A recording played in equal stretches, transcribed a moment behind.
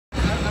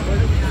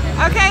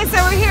Okay, so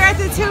we're here at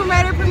the Tomb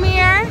Raider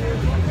premiere.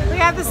 We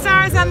have the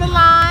stars on the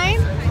line.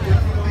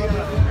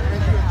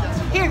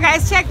 Here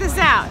guys, check this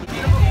out.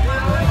 We're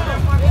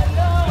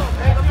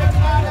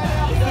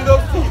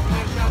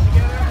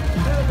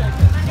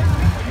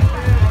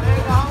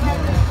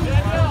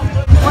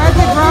at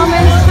the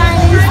Roman's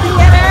Chinese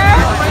Theater.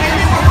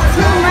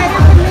 Tomb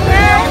Raider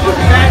premiere. Look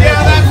at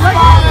the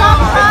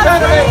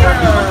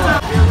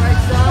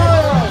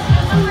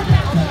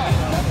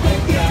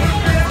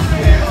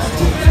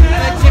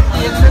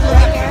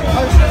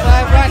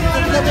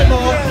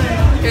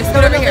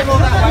Scoot over here.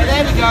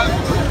 There we go.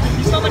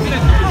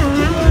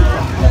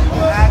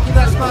 Give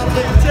that smile a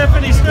bit.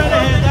 Tiffany, straight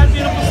ahead. That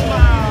beautiful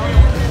smile.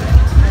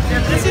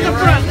 Let's see the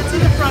front. Let's see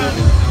the front.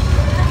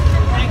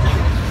 Thank you.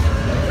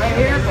 Right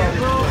here.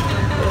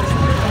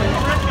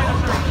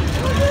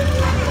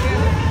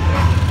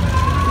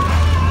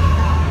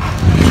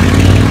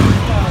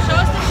 Show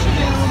us the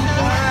shoes.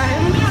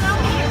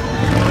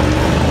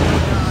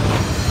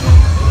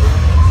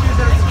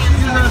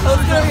 Oh,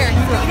 scoot over here.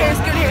 Scoot here.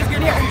 Scoot here.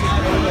 Scoot here.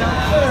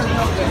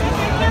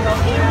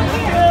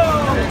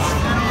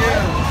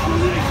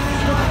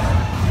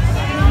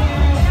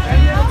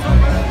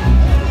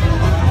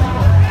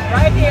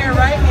 Right here,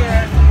 right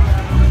here.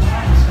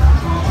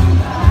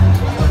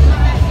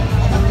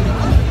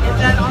 Is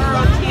that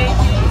R-O-T-H-E?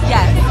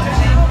 Yes.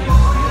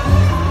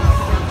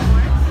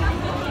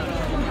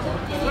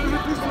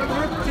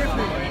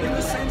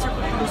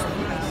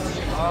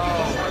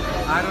 Oh,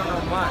 I don't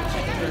know much.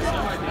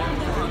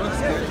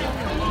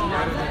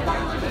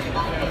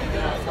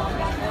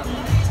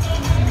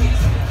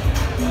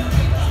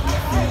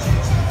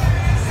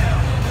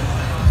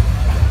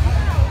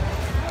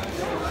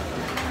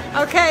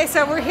 Okay,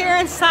 so we're here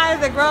inside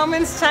of the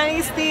Roman's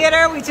Chinese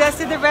Theater. We just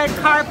did the red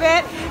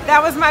carpet.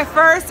 That was my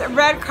first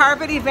red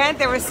carpet event.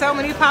 There were so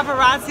many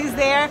paparazzis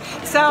there.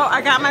 So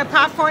I got my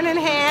popcorn in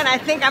hand. I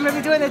think I'm going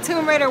to be doing the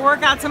Tomb Raider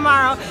workout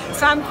tomorrow.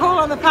 So I'm cool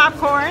on the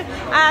popcorn.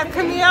 I have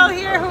Camille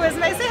here who is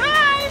amazing. Say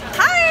hi!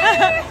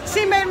 Hi!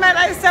 She made my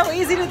life so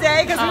easy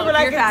today because we were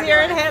like a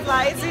deer in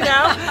headlights, you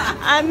know.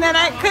 And then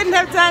I couldn't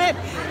have done it,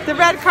 the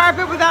red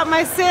carpet, without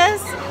my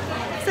sis.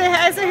 Say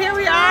hi. So here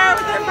we are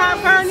with our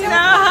popcorn, you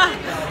know.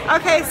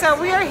 Okay, so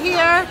we are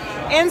here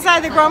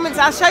inside the Romans.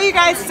 I'll show you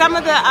guys some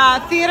of the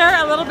theater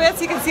a little bit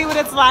so you can see what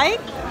it's like.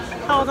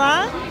 Hold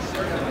on.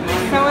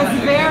 So it's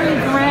very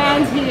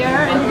grand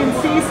here, and you can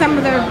see some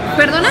of the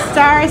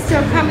stars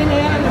still coming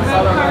in on the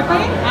red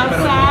carpet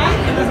outside.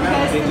 You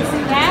guys can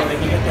see that.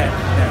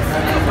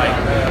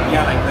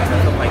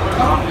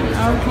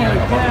 Okay,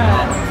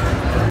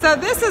 good. So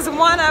this is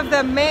one of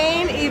the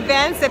main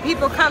events that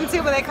people come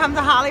to when they come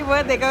to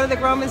Hollywood. They go to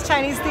the Roman's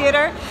Chinese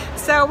Theater.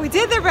 So we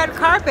did the red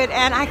carpet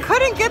and I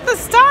couldn't get the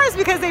stars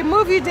because they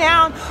move you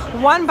down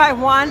one by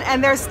one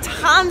and there's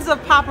tons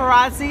of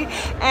paparazzi.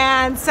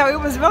 And so it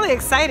was really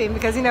exciting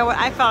because, you know what,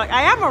 I felt like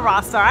I am a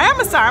raw star. I am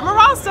a star. I'm a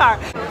raw star.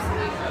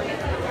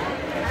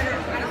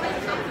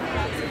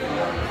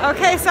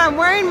 Okay, so I'm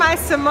wearing my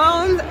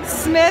Simone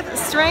Smith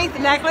strength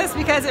necklace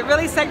because it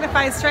really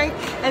signifies strength,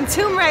 and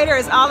Tomb Raider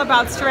is all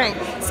about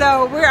strength.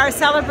 So we are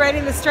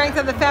celebrating the strength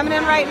of the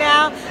feminine right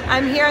now.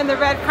 I'm here on the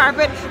red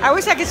carpet. I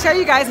wish I could show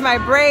you guys my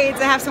braids.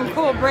 I have some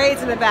cool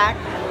braids in the back,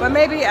 but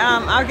maybe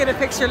I'll get a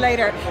picture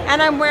later.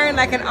 And I'm wearing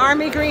like an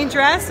army green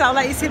dress, so I'll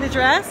let you see the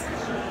dress.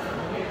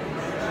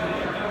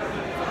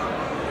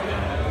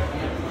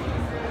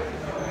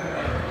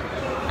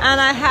 And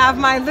I have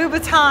my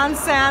Louboutin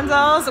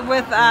sandals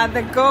with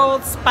the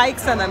gold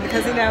spikes on them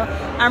because, you know,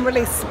 I'm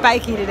really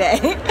spiky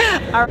today.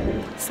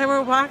 So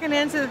we're walking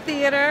into the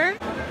theater.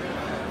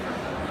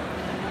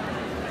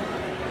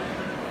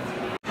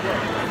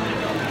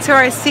 To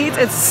our seats.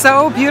 It's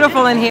so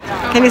beautiful in here.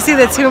 Can you see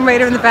the Tomb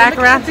Raider in the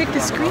background? Look how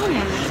big the screen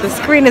is. The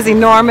screen is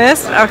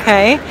enormous.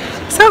 Okay.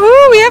 So,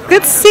 ooh, we have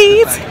good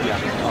seats.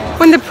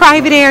 We're in the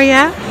private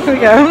area. Here we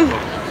go.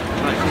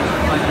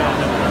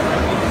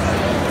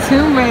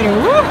 Tomb Raider,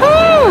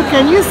 woohoo!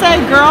 Can you say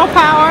girl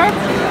power?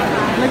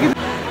 Look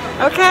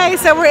at. Okay,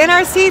 so we're in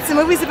our seats. The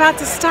movie's about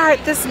to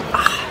start. Does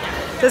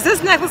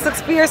this necklace look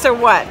fierce or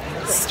what?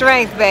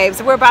 Strength,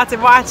 babes. We're about to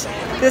watch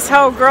this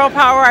whole girl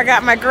power. I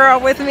got my girl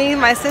with me,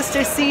 my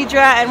sister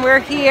Cedra, and we're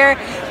here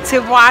to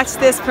watch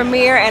this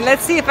premiere. And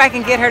let's see if I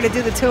can get her to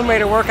do the Tomb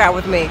Raider workout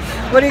with me.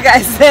 What do you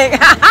guys think?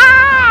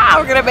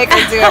 We're gonna make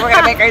her do it. We're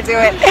gonna make her do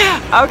it.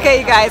 Okay,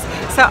 you guys.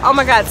 So, oh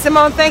my God,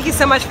 Simone, thank you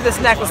so much for this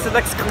necklace. It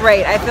looks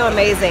great. I feel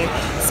amazing.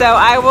 So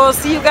I will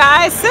see you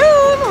guys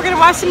soon. We're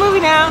gonna watch the movie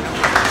now.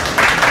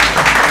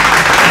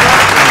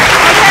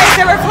 Okay,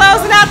 so we're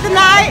closing out the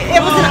night.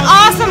 It was an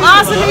awesome,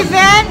 awesome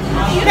event.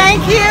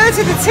 Thank you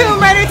to the Tomb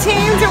Raider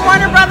team, to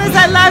Warner Brothers,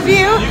 I love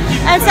you.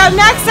 And so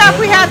next up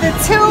we have the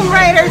Tomb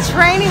Raider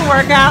training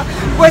workout,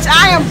 which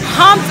I am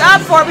pumped up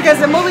for because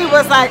the movie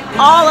was like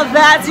all of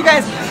that. So you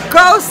guys,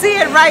 go see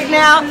it right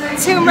now,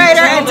 Tomb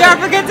Raider, and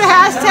don't forget to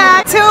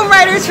hashtag Tomb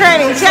Raider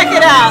Training. Check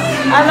it out.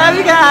 I love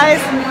you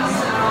guys.